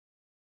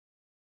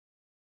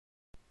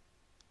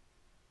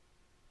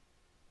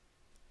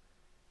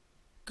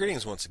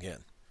Greetings once again,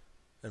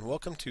 and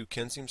welcome to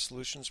Kensium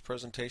Solutions'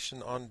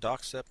 presentation on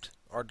DocCept,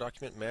 our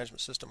document management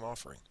system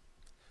offering.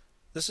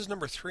 This is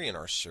number 3 in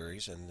our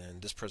series, and in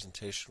this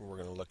presentation we're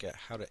going to look at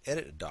how to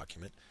edit a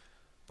document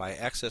by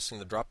accessing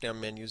the drop-down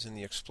menus in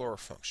the Explorer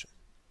function.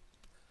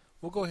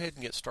 We'll go ahead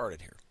and get started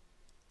here.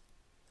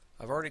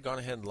 I've already gone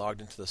ahead and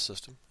logged into the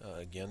system.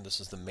 Again, this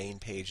is the main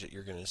page that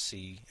you're going to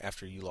see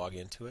after you log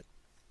into it.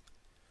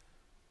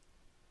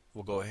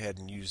 We'll go ahead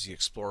and use the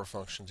Explorer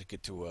function to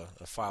get to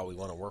a file we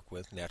want to work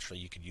with. Naturally,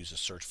 you could use a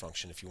search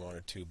function if you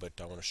wanted to, but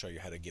I want to show you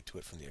how to get to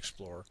it from the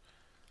Explorer.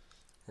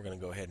 We're going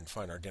to go ahead and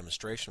find our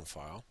demonstration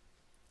file,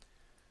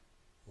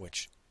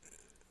 which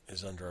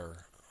is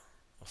under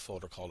a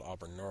folder called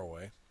Auburn,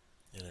 Norway,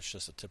 and it's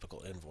just a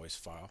typical invoice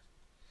file.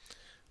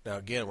 Now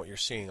again, what you're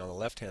seeing on the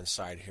left-hand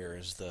side here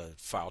is the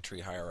file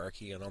tree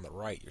hierarchy, and on the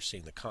right you're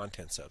seeing the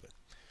contents of it.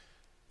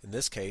 In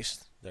this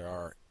case, there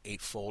are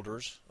 8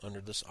 folders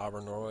under this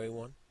Auburn, Norway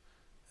one.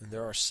 And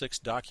there are 6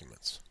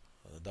 documents.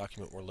 The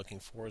document we're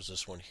looking for is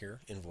this one here,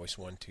 invoice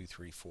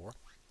 1234.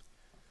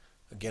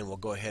 Again, we'll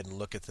go ahead and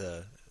look at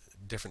the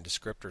different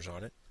descriptors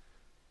on it.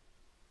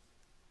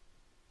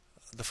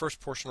 The first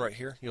portion right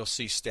here, you'll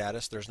see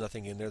status. There's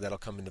nothing in there. That'll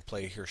come into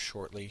play here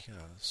shortly,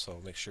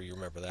 so make sure you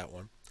remember that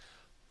one.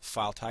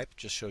 File type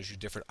just shows you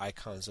different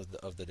icons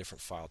of the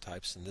different file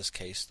types. In this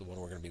case, the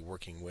one we're going to be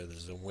working with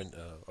is a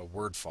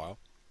Word file.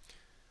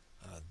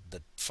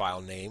 The file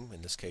name,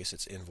 in this case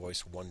it's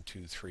invoice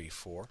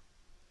 1234.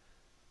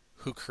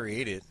 Who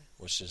created,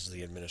 which is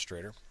the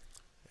administrator,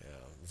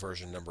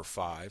 version number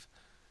 5.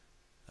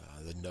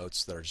 The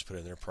notes that are just put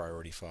in there,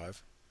 priority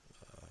 5.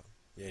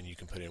 And you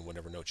can put in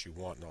whatever notes you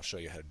want, and I'll show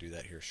you how to do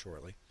that here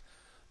shortly.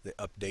 The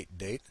update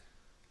date,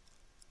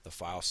 the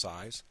file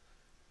size,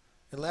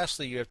 and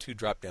lastly you have 2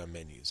 drop-down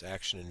menus,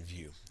 action and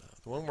view.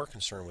 The one we're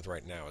concerned with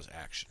right now is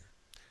action.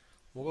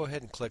 We'll go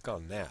ahead and click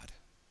on that.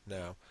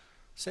 Now,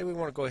 say we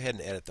want to go ahead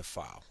and edit the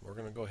file. We're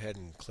going to go ahead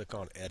and click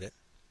on Edit.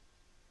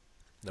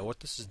 Now what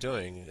this is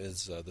doing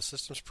is the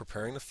system's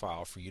preparing the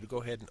file for you to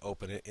go ahead and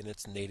open it in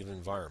its native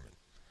environment.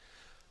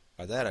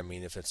 By that I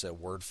mean if it's a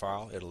Word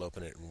file, it'll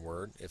open it in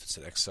Word. If it's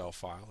an Excel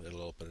file,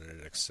 it'll open it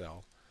in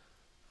Excel.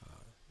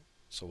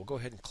 So we'll go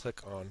ahead and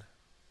click on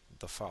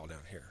the file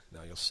down here.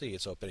 Now you'll see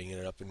it's opening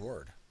it up in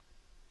Word.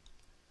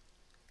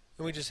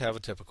 And we just have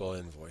a typical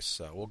invoice.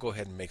 We'll go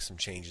ahead and make some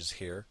changes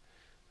here.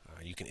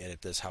 You can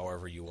edit this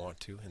however you want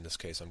to. In this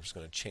case, I'm just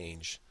going to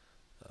change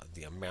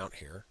the amount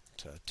here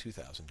to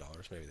 $2,000.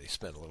 Maybe they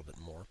spent a little bit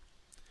more.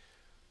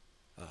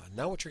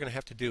 Now what you're going to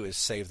have to do is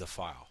save the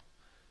file.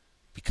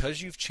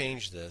 Because you've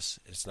changed this,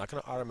 it's not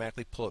going to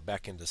automatically pull it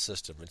back into the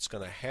system. It's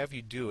going to have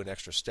you do an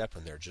extra step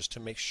in there just to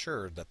make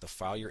sure that the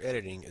file you're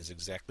editing is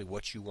exactly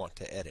what you want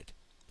to edit.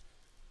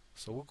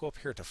 So we'll go up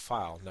here to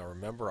File. Now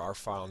remember, our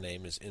file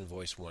name is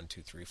invoice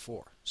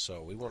 1234.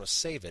 So we want to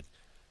save it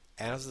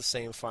as the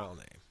same file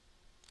name.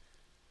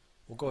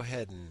 We'll go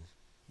ahead and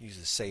use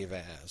the Save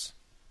As.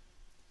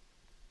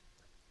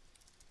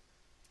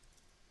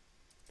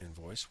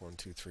 Invoice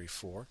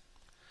 1234.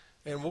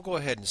 And we'll go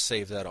ahead and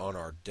save that on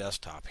our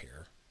desktop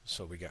here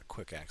so we got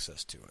quick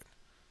access to it.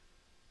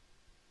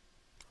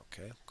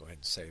 Okay, go ahead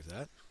and save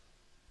that.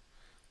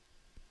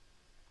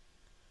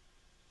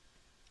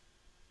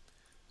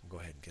 We'll go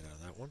ahead and get out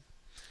of that one.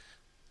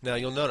 Now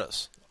you'll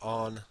notice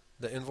on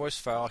the invoice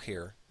file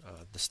here,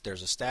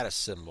 there's a status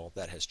symbol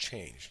that has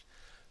changed.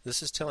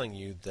 This is telling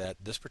you that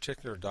this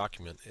particular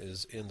document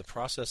is in the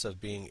process of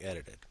being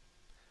edited.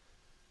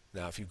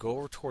 Now if you go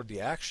over toward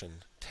the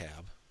Action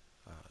tab,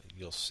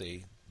 you'll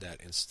see that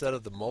instead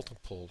of the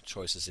multiple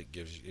choices it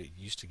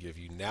used to give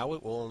you, now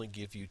it will only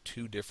give you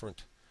 2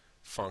 different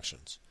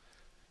functions.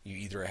 You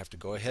either have to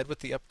go ahead with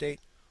the update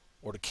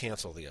or to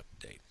cancel the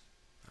update.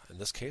 In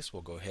this case,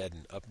 we'll go ahead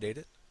and update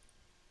it.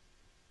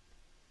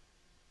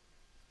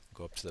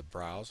 Go up to the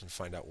Browse and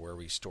find out where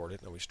we stored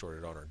it. Now we stored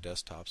it on our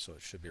desktop, so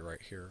it should be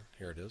right here.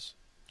 Here it is.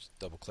 Just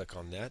double click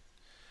on that.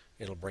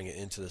 It'll bring it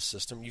into the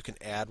system. You can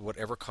add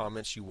whatever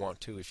comments you want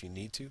to if you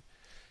need to.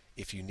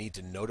 If you need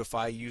to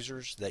notify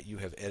users that you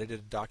have edited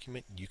a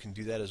document, you can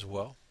do that as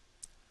well.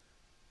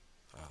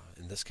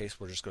 In this case,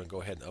 we're just going to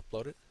go ahead and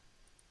upload it.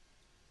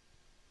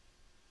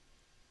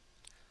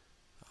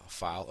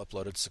 File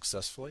uploaded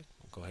successfully.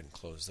 We'll go ahead and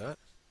close that.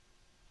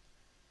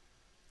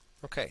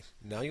 Okay,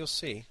 now you'll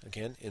see,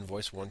 again,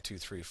 invoice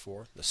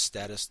 1234. The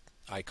status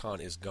icon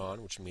is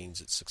gone, which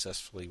means it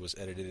successfully was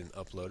edited and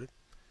uploaded.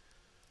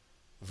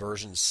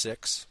 Version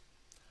 6.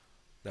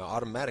 Now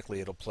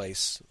automatically it'll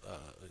place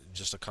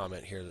just a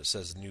comment here that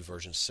says new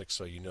version 6,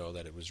 so you know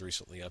that it was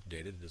recently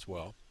updated as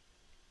well.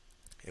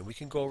 And we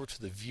can go over to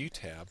the View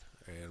tab,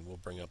 and we'll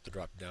bring up the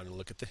drop down and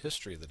look at the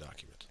history of the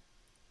document.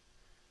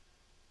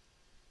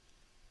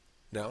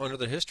 Now under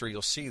the history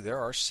you'll see there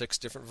are 6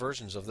 different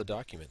versions of the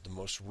document. The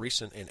most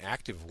recent and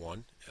active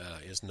one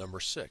is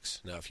number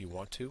 6. Now if you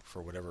want to, for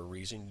whatever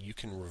reason, you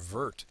can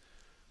revert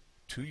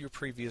to your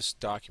previous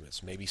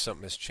documents. Maybe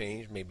something has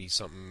changed, maybe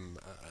something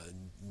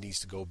needs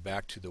to go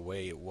back to the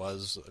way it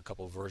was a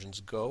couple of versions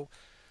ago.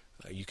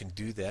 You can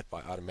do that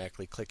by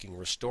automatically clicking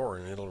Restore,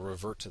 and it'll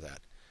revert to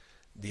that.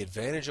 The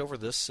advantage over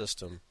this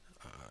system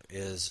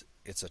is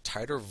it's a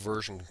tighter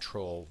version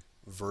control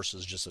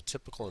versus just a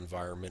typical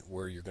environment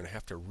where you're going to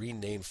have to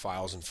rename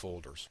files and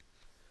folders.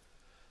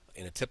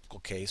 In a typical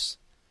case,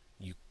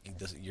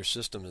 your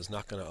system is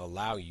not going to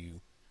allow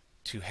you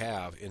to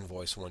have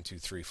invoice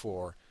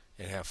 1234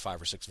 and have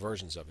 5 or 6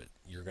 versions of it.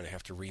 You're going to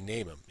have to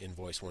rename them,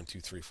 invoice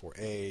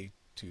 1234A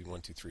to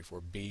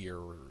 1234B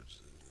or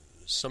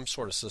some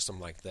sort of system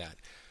like that.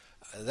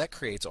 That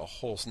creates a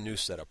whole new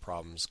set of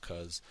problems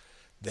because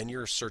then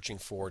you're searching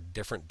for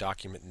different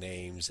document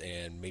names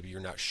and maybe you're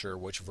not sure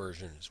which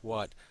version is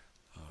what.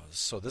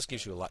 So this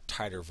gives you a lot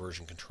tighter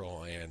version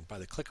control, and by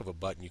the click of a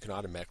button you can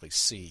automatically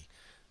see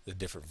the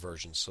different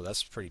versions, so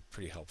that's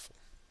pretty helpful.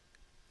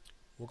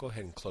 We'll go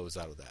ahead and close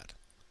out of that.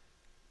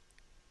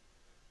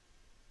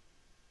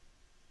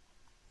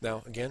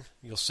 Now again,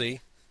 you'll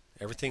see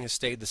everything has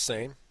stayed the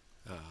same.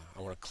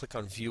 I want to click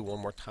on view one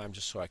more time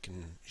just so I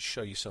can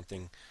show you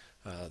something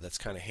that's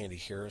kind of handy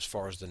here as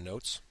far as the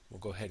notes. We'll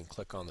go ahead and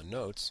click on the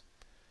notes.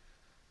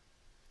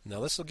 Now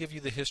this will give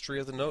you the history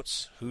of the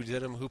notes, who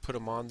did them, who put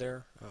them on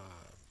there.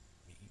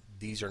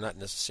 These are not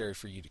necessary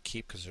for you to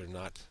keep because they're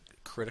not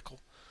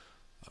critical.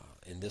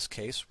 In this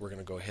case, we're going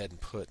to go ahead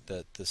and put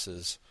that this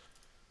is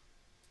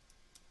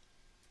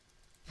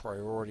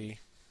priority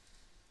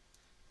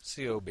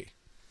COB.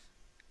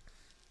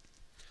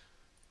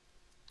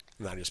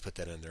 And I just put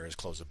that in there as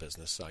close of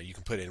business. You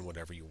can put in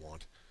whatever you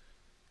want.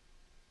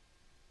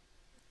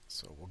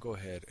 So we'll go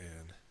ahead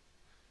and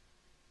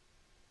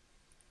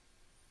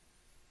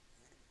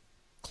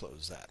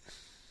close that.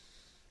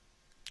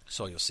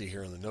 So you'll see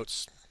here in the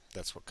notes,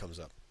 that's what comes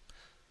up.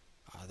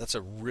 That's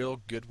a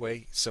real good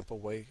way, simple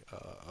way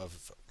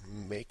of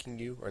making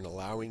you and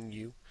allowing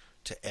you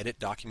to edit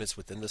documents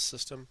within the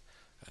system.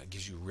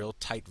 Gives you real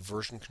tight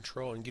version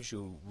control and gives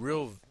you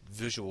real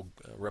visual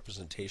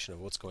representation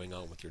of what's going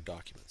on with your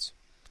documents.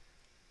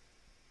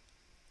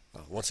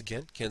 Once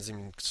again,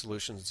 Kensington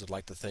Solutions would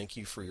like to thank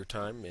you for your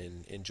time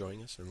in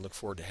joining us and look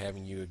forward to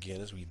having you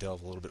again as we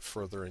delve a little bit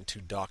further into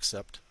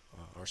DocCept,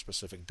 our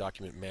specific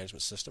document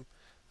management system,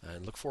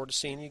 and look forward to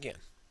seeing you again.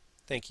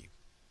 Thank you.